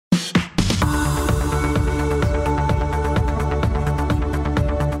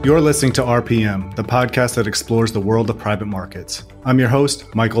You're listening to RPM, the podcast that explores the world of private markets. I'm your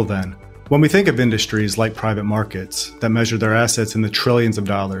host, Michael Venn. When we think of industries like private markets that measure their assets in the trillions of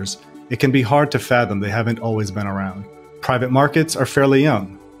dollars, it can be hard to fathom they haven't always been around. Private markets are fairly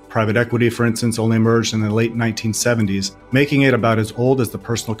young. Private equity, for instance, only emerged in the late 1970s, making it about as old as the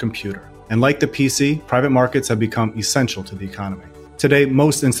personal computer. And like the PC, private markets have become essential to the economy. Today,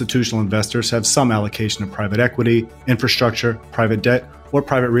 most institutional investors have some allocation of private equity, infrastructure, private debt, or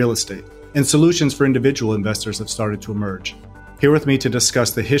private real estate, and solutions for individual investors have started to emerge. Here with me to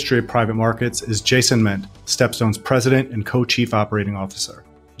discuss the history of private markets is Jason Ment, StepStone's president and co-chief operating officer.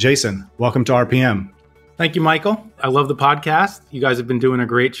 Jason, welcome to RPM. Thank you, Michael. I love the podcast. You guys have been doing a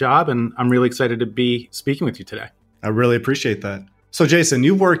great job, and I'm really excited to be speaking with you today. I really appreciate that. So Jason,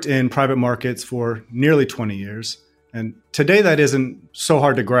 you've worked in private markets for nearly 20 years. And today that isn't so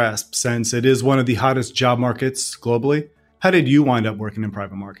hard to grasp since it is one of the hottest job markets globally. How did you wind up working in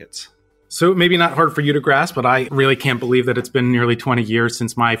private markets? So maybe not hard for you to grasp, but I really can't believe that it's been nearly 20 years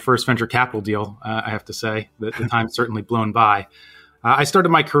since my first venture capital deal, I have to say. The time's certainly blown by. I started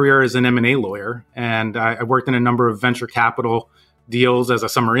my career as an M&A lawyer, and I worked in a number of venture capital deals as a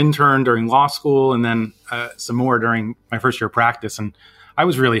summer intern during law school, and then some more during my first year of practice. And I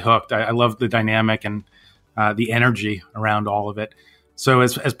was really hooked. I loved the dynamic and the energy around all of it. So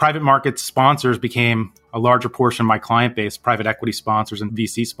as private market sponsors became a larger portion of my client base, private equity sponsors and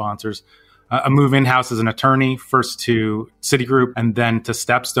VC sponsors, a move in-house as an attorney, first to Citigroup and then to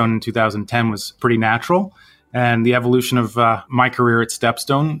StepStone in 2010 was pretty natural. And the evolution of my career at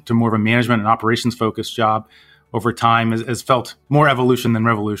StepStone to more of a management and operations-focused job over time has felt more evolution than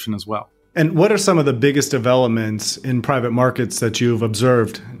revolution as well. And what are some of the biggest developments in private markets that you've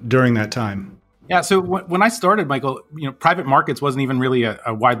observed during that time? Yeah, so when I started, Michael, private markets wasn't even really a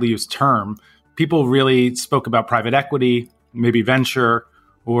widely used term. People really spoke about private equity, maybe venture,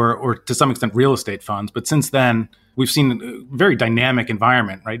 or to some extent real estate funds. But since then, we've seen a very dynamic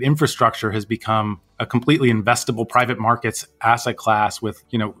environment, right? Infrastructure has become a completely investable private markets asset class with,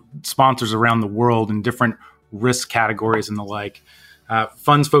 sponsors around the world in different risk categories and the like.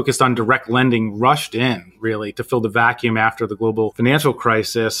 Funds focused on direct lending rushed in, really, to fill the vacuum after the global financial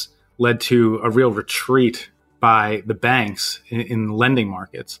crisis led to a real retreat by the banks in lending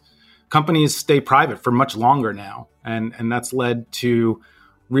markets. Companies stay private for much longer now, and that's led to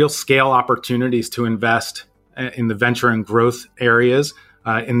real scale opportunities to invest in the venture and growth areas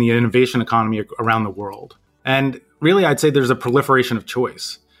in the innovation economy around the world. And really, I'd say there's a proliferation of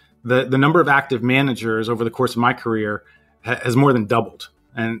choice. The number of active managers over the course of my career has more than doubled.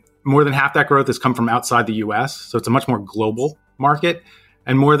 And more than half that growth has come from outside the US, so it's a much more global market.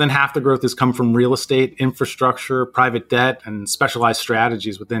 And more than half the growth has come from real estate, infrastructure, private debt, and specialized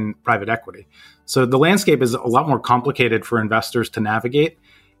strategies within private equity. So the landscape is a lot more complicated for investors to navigate,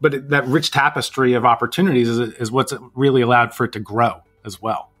 but that rich tapestry of opportunities is what's really allowed for it to grow as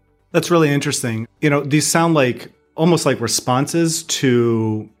well. That's really interesting. These sound like almost like responses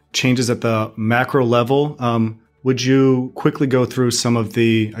to changes at the macro level. Would you quickly go through some of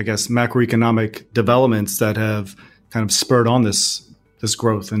the, macroeconomic developments that have kind of spurred on this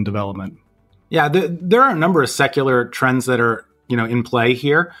growth and development? Yeah, there are a number of secular trends that are, in play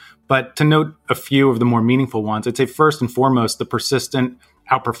here. But to note a few of the more meaningful ones, I'd say first and foremost, the persistent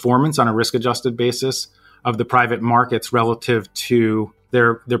outperformance on a risk-adjusted basis of the private markets relative to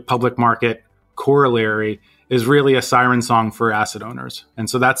their public market corollary is really a siren song for asset owners. And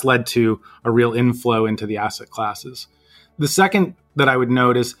so that's led to a real inflow into the asset classes. The second that I would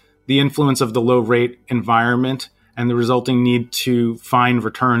note is the influence of the low rate environment and the resulting need to find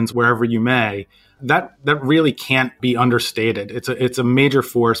returns wherever you may. That really can't be understated. It's a major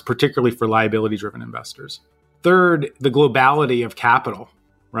force, particularly for liability-driven investors. Third, the globality of capital,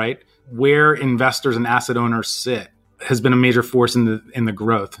 right? Where investors and asset owners sit has been a major force in the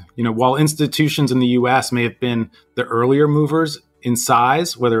growth. While institutions in the US may have been the earlier movers in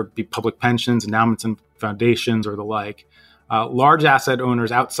size, whether it be public pensions, endowments and foundations or the like, large asset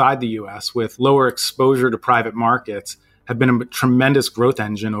owners outside the US with lower exposure to private markets have been a tremendous growth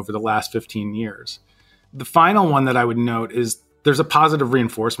engine over the last 15 years. The final one that I would note is there's a positive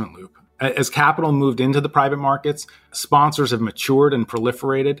reinforcement loop. As capital moved into the private markets, sponsors have matured and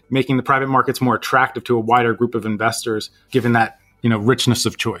proliferated, making the private markets more attractive to a wider group of investors, given that richness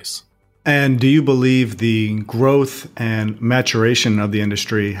of choice. And do you believe the growth and maturation of the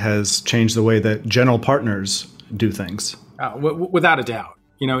industry has changed the way that general partners do things? Without a doubt.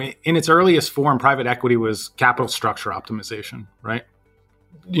 In its earliest form, private equity was capital structure optimization, right?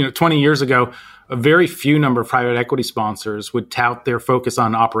 20 years ago, a very few number of private equity sponsors would tout their focus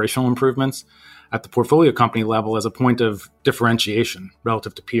on operational improvements at the portfolio company level as a point of differentiation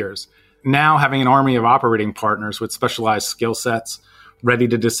relative to peers. Now, having an army of operating partners with specialized skill sets ready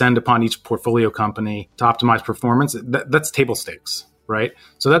to descend upon each portfolio company to optimize performance, that's table stakes, right?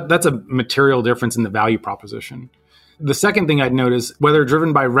 So that's a material difference in the value proposition. The second thing I'd note is whether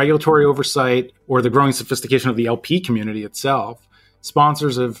driven by regulatory oversight or the growing sophistication of the LP community itself,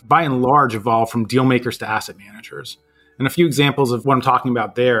 sponsors have by and large evolved from deal makers to asset managers. And a few examples of what I'm talking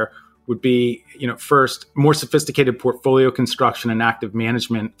about there would be, first, more sophisticated portfolio construction and active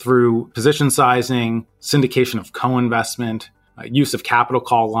management through position sizing, syndication of co-investment, use of capital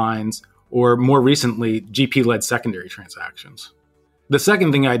call lines, or more recently, GP-led secondary transactions. The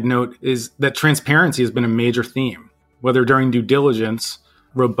second thing I'd note is that transparency has been a major theme, whether during due diligence,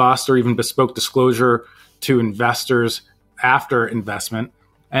 robust or even bespoke disclosure to investors after investment,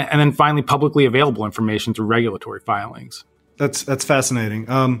 and then finally publicly available information through regulatory filings. That's fascinating.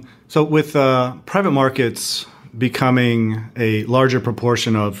 So with private markets becoming a larger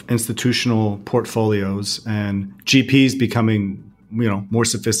proportion of institutional portfolios and GPs becoming more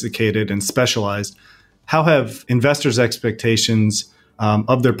sophisticated and specialized, how have investors' expectations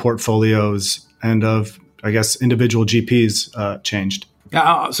of their portfolios and of, I guess, individual GPs changed?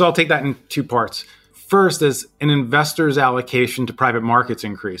 So I'll take that in two parts. First, as an investor's allocation to private markets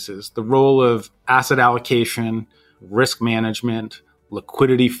increases, the role of asset allocation, risk management,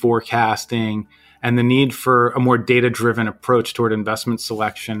 liquidity forecasting, and the need for a more data-driven approach toward investment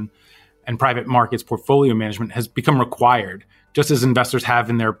selection and private markets portfolio management has become required, just as investors have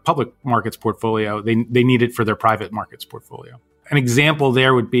in their public markets portfolio. They need it for their private markets portfolio. An example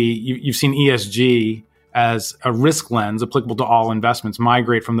there would be you've seen ESG as a risk lens applicable to all investments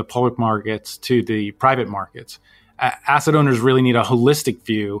migrate from the public markets to the private markets. Asset owners really need a holistic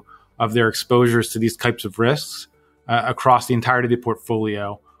view of their exposures to these types of risks across the entirety of the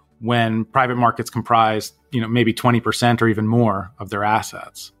portfolio when private markets comprise, maybe 20% or even more of their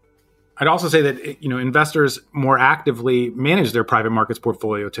assets. I'd also say that, investors more actively manage their private markets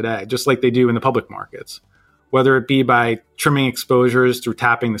portfolio today, just like they do in the public markets, whether it be by trimming exposures through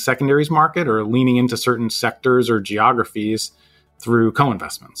tapping the secondaries market or leaning into certain sectors or geographies through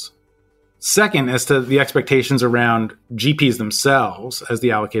co-investments. Second, as to the expectations around GPs themselves as the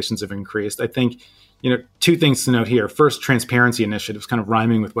allocations have increased, I think, two things to note here. First, transparency initiatives, kind of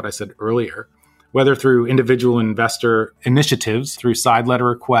rhyming with what I said earlier, whether through individual investor initiatives, through side letter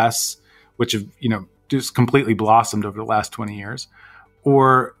requests, which have, just completely blossomed over the last 20 years,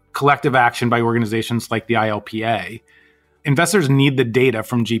 or collective action by organizations like the ILPA. Investors need the data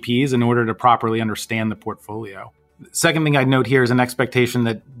from GPs in order to properly understand the portfolio. Second thing I'd note here is an expectation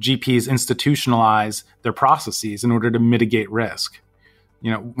that GPs institutionalize their processes in order to mitigate risk.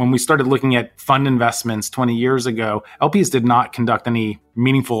 When we started looking at fund investments 20 years ago, LPs did not conduct any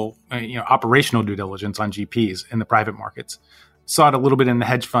meaningful, operational due diligence on GPs in the private markets. Saw it a little bit in the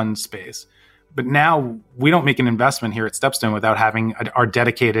hedge fund space. But now we don't make an investment here at Stepstone without having our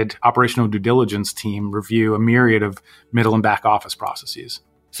dedicated operational due diligence team review a myriad of middle and back office processes.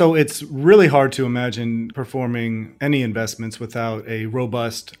 So it's really hard to imagine performing any investments without a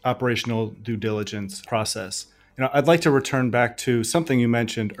robust operational due diligence process. I'd like to return back to something you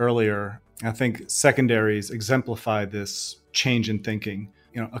mentioned earlier. I think secondaries exemplify this change in thinking.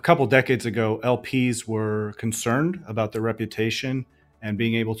 A couple decades ago, LPs were concerned about their reputation and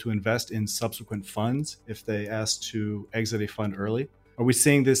being able to invest in subsequent funds if they asked to exit a fund early. Are we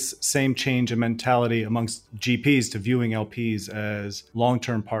seeing this same change in mentality amongst GPs to viewing LPs as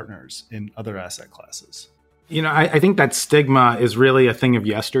long-term partners in other asset classes? I think that stigma is really a thing of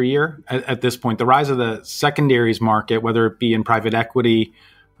yesteryear at this point. The rise of the secondaries market, whether it be in private equity,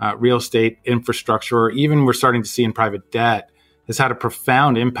 real estate, infrastructure, or even we're starting to see in private debt, has had a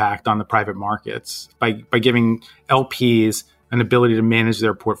profound impact on the private markets by giving LPs an ability to manage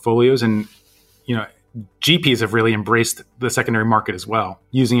their portfolios. And, GPs have really embraced the secondary market as well,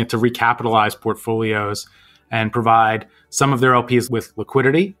 using it to recapitalize portfolios and provide some of their LPs with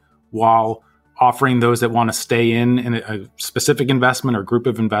liquidity while offering those that want to stay in a specific investment or group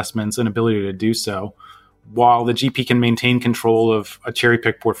of investments an ability to do so, while the GP can maintain control of a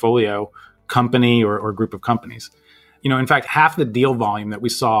cherry-picked portfolio company or group of companies. In fact, half the deal volume that we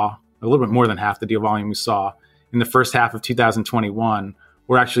saw, a little bit more than half the deal volume we saw in the first half of 2021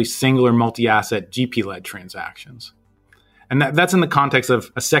 were actually single or multi-asset GP-led transactions. And that's in the context of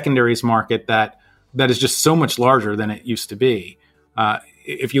a secondaries market that is just so much larger than it used to be.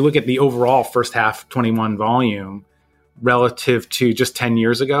 If you look at the overall first half 21 volume relative to just 10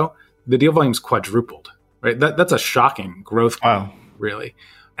 years ago, the deal volume's quadrupled, right? That's a shocking growth. Wow. really.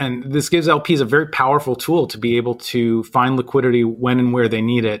 And this gives LPs a very powerful tool to be able to find liquidity when and where they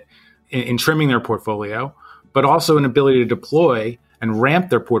need it in trimming their portfolio, but also an ability to deploy and ramp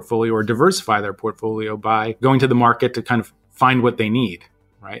their portfolio or diversify their portfolio by going to the market to kind of find what they need,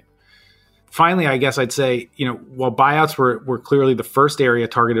 right? Finally, I guess I'd say, while buyouts were clearly the first area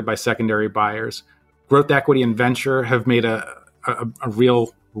targeted by secondary buyers, growth equity and venture have made a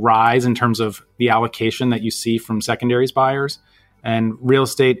real rise in terms of the allocation that you see from secondaries buyers. And real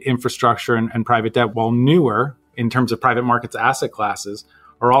estate, infrastructure, and private debt, while newer in terms of private markets asset classes,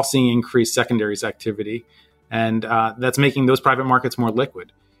 are all seeing increased secondaries activity. And that's making those private markets more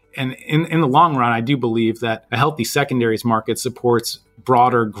liquid. And in the long run, I do believe that a healthy secondaries market supports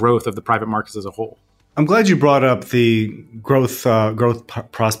broader growth of the private markets as a whole. I'm glad you brought up the growth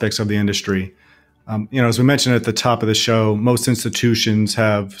prospects of the industry. As we mentioned at the top of the show, most institutions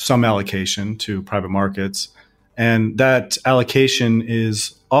have some allocation to private markets, and that allocation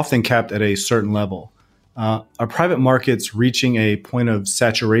is often capped at a certain level. Are private markets reaching a point of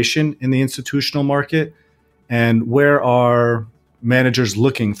saturation in the institutional market? And where are managers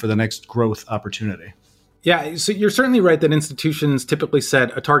looking for the next growth opportunity? Yeah, so you're certainly right that institutions typically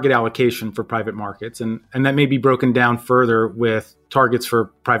set a target allocation for private markets, and that may be broken down further with targets for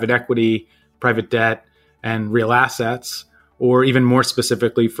private equity, private debt, and real assets, or even more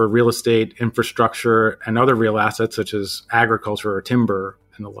specifically for real estate, infrastructure, and other real assets such as agriculture or timber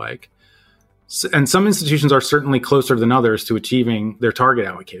and the like. And some institutions are certainly closer than others to achieving their target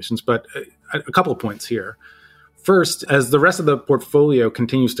allocations, but a couple of points here. First, as the rest of the portfolio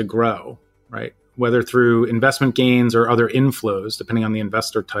continues to grow, right, whether through investment gains or other inflows, depending on the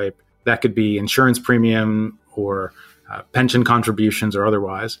investor type, that could be insurance premium or pension contributions or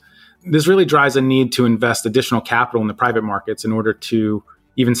otherwise, this really drives a need to invest additional capital in the private markets in order to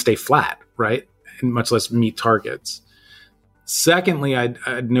even stay flat, right, and much less meet targets. Secondly,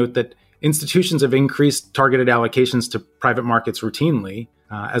 I'd note that institutions have increased targeted allocations to private markets routinely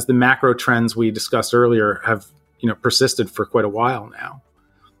as the macro trends we discussed earlier have persisted for quite a while now.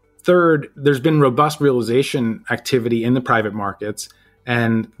 Third, there's been robust realization activity in the private markets,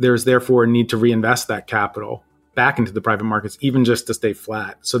 and there's therefore a need to reinvest that capital back into the private markets, even just to stay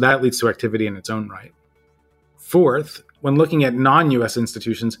flat. So that leads to activity in its own right. Fourth, when looking at non-US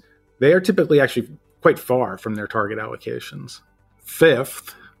institutions, they are typically actually quite far from their target allocations.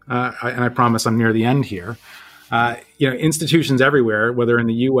 Fifth, and I promise I'm near the end here, institutions everywhere, whether in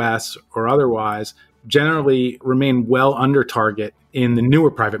the US or otherwise, generally remain well under target in the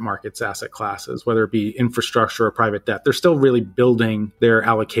newer private markets asset classes, whether it be infrastructure or private debt. They're still really building their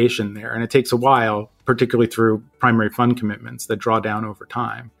allocation there. And it takes a while, particularly through primary fund commitments that draw down over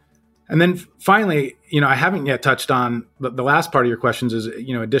time. And then finally, I haven't yet touched on the last part of your questions is,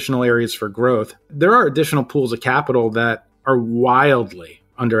 additional areas for growth. There are additional pools of capital that are wildly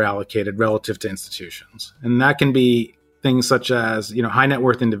underallocated relative to institutions. And that can be things such as, high net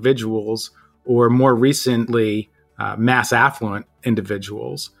worth individuals, or more recently, mass affluent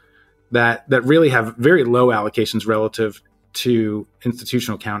individuals that really have very low allocations relative to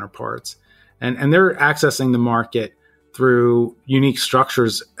institutional counterparts. And they're accessing the market through unique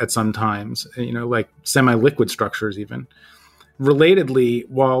structures at some times, like semi-liquid structures even. Relatedly,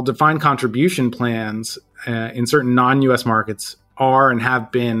 while defined contribution plans in certain non-US markets are and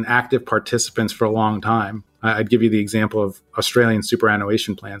have been active participants for a long time, I'd give you the example of Australian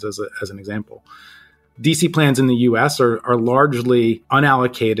superannuation plans as an example. DC plans in the US are largely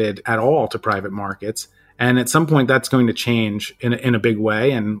unallocated at all to private markets. And at some point, that's going to change in a big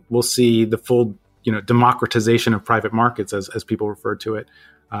way. And we'll see the full democratization of private markets, as people refer to it,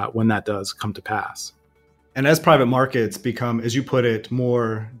 when that does come to pass. And as private markets become, as you put it,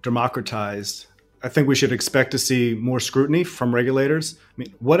 more democratized, I think we should expect to see more scrutiny from regulators. I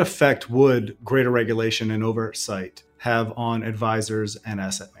mean, what effect would greater regulation and oversight have on advisors and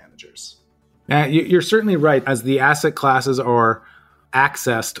asset managers? You're certainly right. As the asset classes are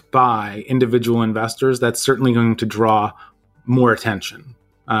accessed by individual investors, that's certainly going to draw more attention,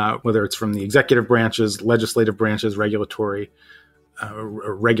 whether it's from the executive branches, legislative branches, regulatory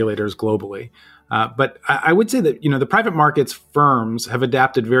regulators globally. But I would say that the private markets firms have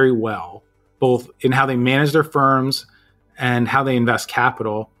adapted very well, both in how they manage their firms and how they invest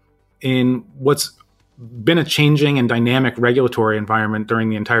capital in what's been a changing and dynamic regulatory environment during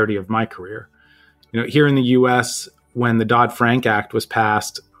the entirety of my career. Here in the U.S., when the Dodd-Frank Act was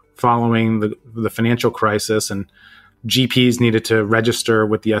passed following the financial crisis and GPs needed to register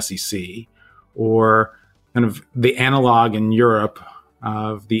with the SEC, or kind of the analog in Europe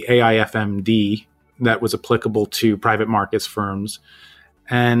of the AIFMD that was applicable to private markets firms.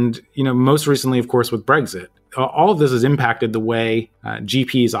 And, most recently, of course, with Brexit, all of this has impacted the way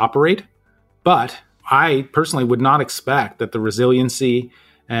GPs operate. But I personally would not expect that the resiliency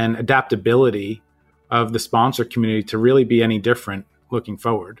and adaptability of the sponsor community to really be any different looking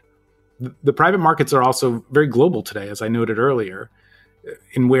forward. The private markets are also very global today, as I noted earlier,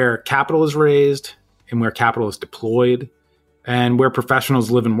 in where capital is raised, in where capital is deployed, and where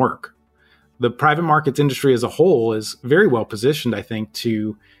professionals live and work. The private markets industry as a whole is very well positioned, I think,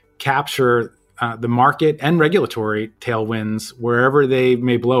 to capture the market and regulatory tailwinds wherever they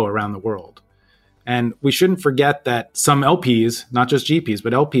may blow around the world. And we shouldn't forget that some LPs, not just GPs,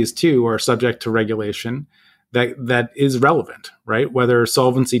 but LPs too, are subject to regulation that is relevant, right? Whether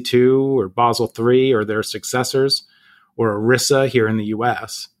Solvency II or Basel III or their successors or ERISA here in the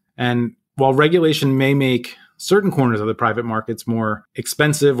US. And while regulation may make certain corners of the private markets more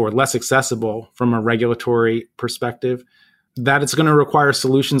expensive or less accessible from a regulatory perspective, that it's going to require a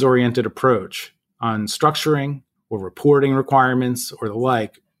solutions-oriented approach on structuring or reporting requirements or the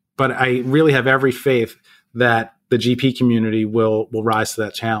like. But I really have every faith that the GP community will rise to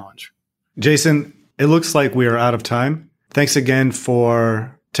that challenge. Jason, it looks like we are out of time. Thanks again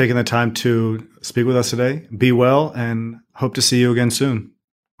for taking the time to speak with us today. Be well and hope to see you again soon.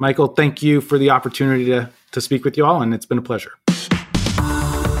 Michael, thank you for the opportunity to speak with you all, and it's been a pleasure.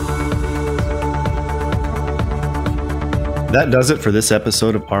 That does it for this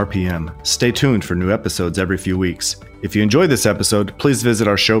episode of RPM. Stay tuned for new episodes every few weeks. If you enjoyed this episode, please visit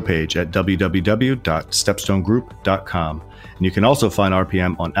our show page at www.stepstonegroup.com. And you can also find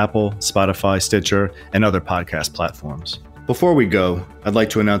RPM on Apple, Spotify, Stitcher, and other podcast platforms. Before we go, I'd like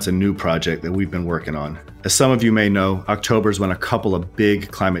to announce a new project that we've been working on. As some of you may know, October is when a couple of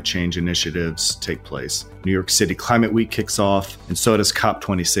big climate change initiatives take place. New York City Climate Week kicks off, and so does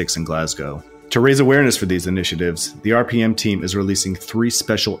COP26 in Glasgow. To raise awareness for these initiatives, the RPM team is releasing 3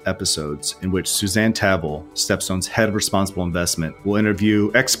 special episodes in which Suzanne Tavel, StepStone's head of responsible investment, will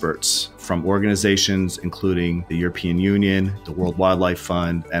interview experts from organizations including the European Union, the World Wildlife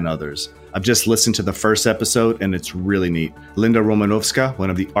Fund, and others. I've just listened to the first episode and it's really neat. Linda Romanovska, one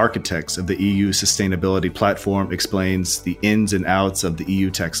of the architects of the EU sustainability platform, explains the ins and outs of the EU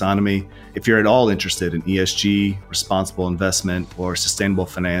taxonomy. If you're at all interested in ESG, responsible investment, or sustainable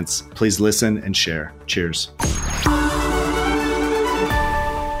finance, please listen and share. Cheers.